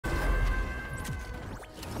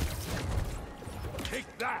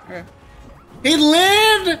Take that. Okay. He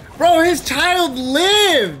lived! Bro, his child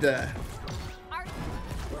lived!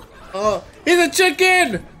 Oh, he's a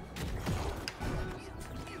chicken!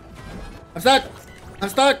 I'm stuck! I'm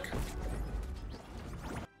stuck!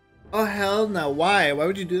 Oh, hell no. Why? Why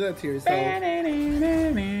would you do that to yourself?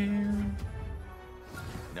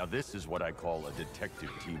 Now this is what I call a detective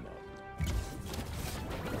team-up.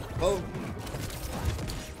 Oh.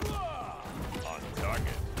 On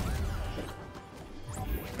target.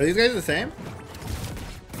 Are these guys the same?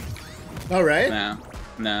 Oh, right? No.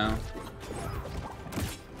 No.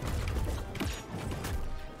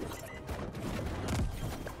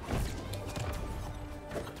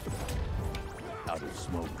 Out of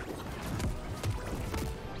smoke.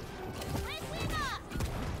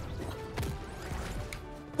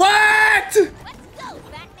 What? Let's go,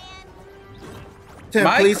 Batman. Tim,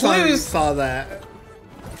 My please tell me you clues- saw that.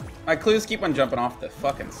 My clues keep on jumping off the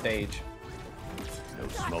fucking stage. No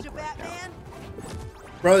smoke right now.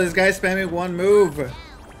 Bro, this guy's spamming one move.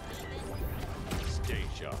 Stay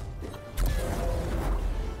sharp.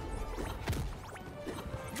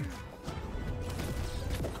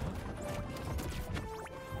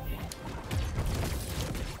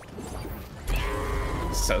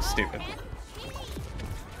 So stupid.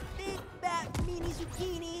 Big fat meanie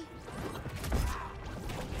zucchini.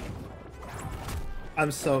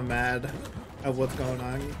 I'm so mad at what's going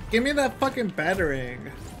on. Give me that fucking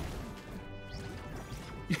battering.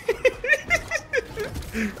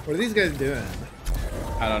 What are these guys doing?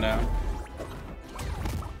 I don't know.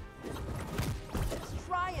 Let's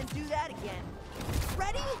try and do that again.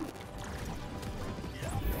 Ready?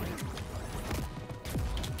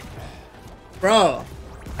 Bro,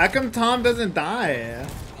 how come Tom doesn't die?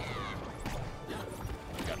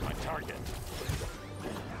 Got my target.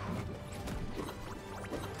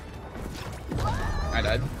 I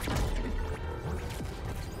died.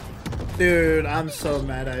 Dude, I'm so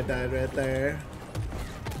mad I died right there.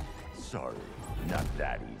 Sorry, not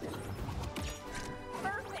that easy.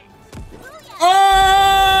 Perfect.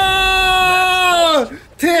 Oh!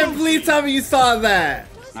 Tim, please tell me you saw that.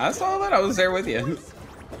 I saw that. I was there with you.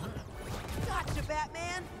 Gotcha,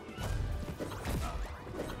 Batman.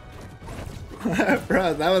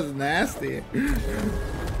 Bro, that was nasty.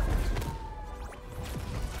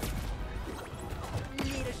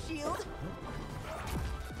 Need a shield?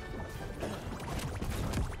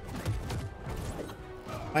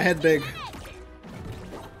 My head big.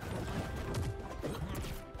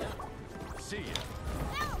 See ya.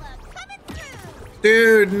 Zelda coming through.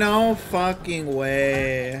 Dude, no fucking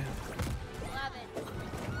way. Love it.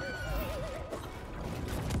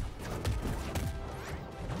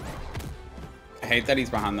 I hate that he's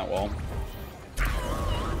behind that wall.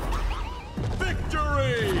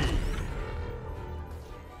 Victory!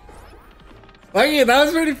 Okay, that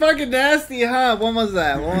was pretty fucking nasty, huh? When was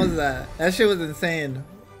that? When was that? That shit was insane.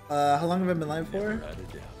 How long have I been live for?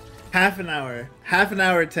 Half an hour. Half an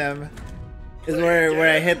hour, Tim. Is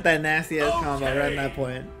where I hit that nasty ass combo right at that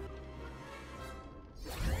point.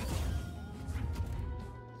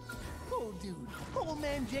 Oh, dude. Old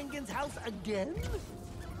man Jenkins' house again?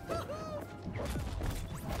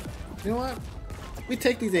 You know what? We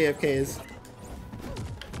take these AFKs. There's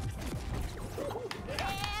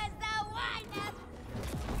the wine.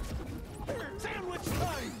 Sandwich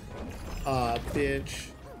time! Aw, bitch.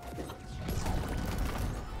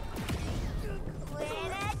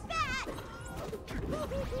 Win at that.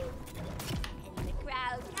 And the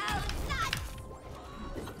crowd goes nuts.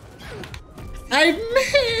 I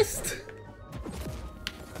missed!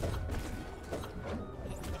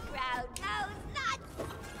 And the crowd goes nuts.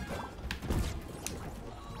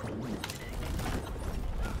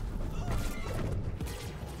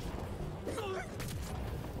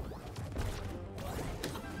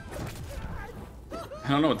 I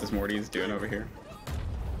don't know what this Morty is doing over here.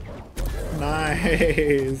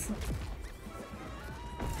 Nice.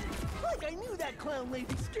 Like I knew that clown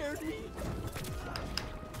lady scared me.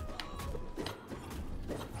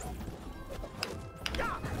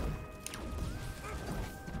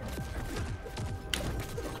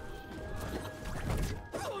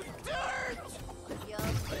 You'll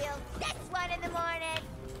feel this one in the morning.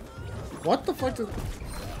 What the fuck does...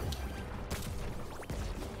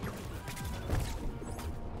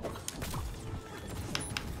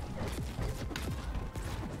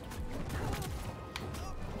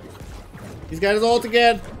 He's got his ult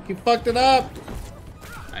again. He fucked it up.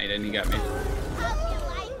 No, he didn't. He got me. Hope you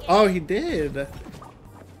like it. Oh, he did.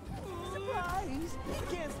 Surprise! You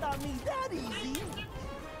can't stop me that easy.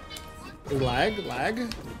 Lag?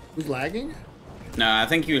 Lag? Who's lagging? No, I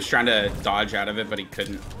think he was trying to dodge out of it, but he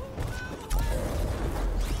couldn't.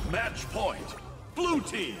 Match point. Blue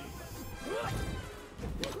team.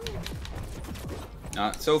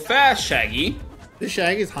 Not so fast, Shaggy. This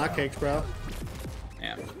Shaggy's hotcakes, bro.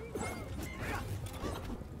 Yeah.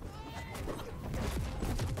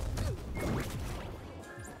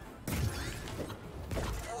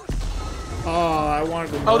 Oh, I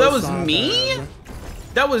wanted to. Oh, that was me?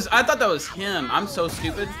 That was. I thought that was him. I'm so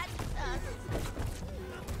stupid.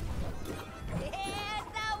 Here's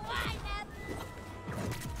the windup.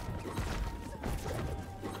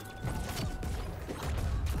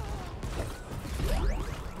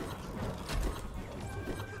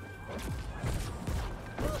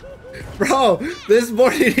 Bro, this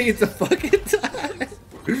morning needs a fucking time.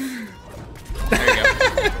 There you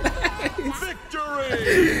go.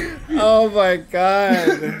 Victory! Oh my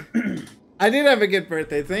god. I did have a good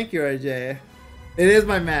birthday. Thank you, RJ. It is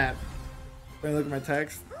my map. Let me look at my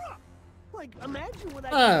text. Like, imagine what I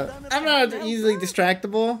could've done if I'm I not had easily bro.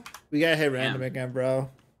 distractible. We gotta hit random Yeah. again, bro.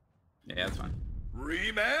 Yeah, that's fine.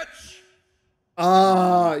 Rematch?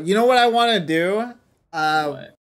 You know what I want to do? What?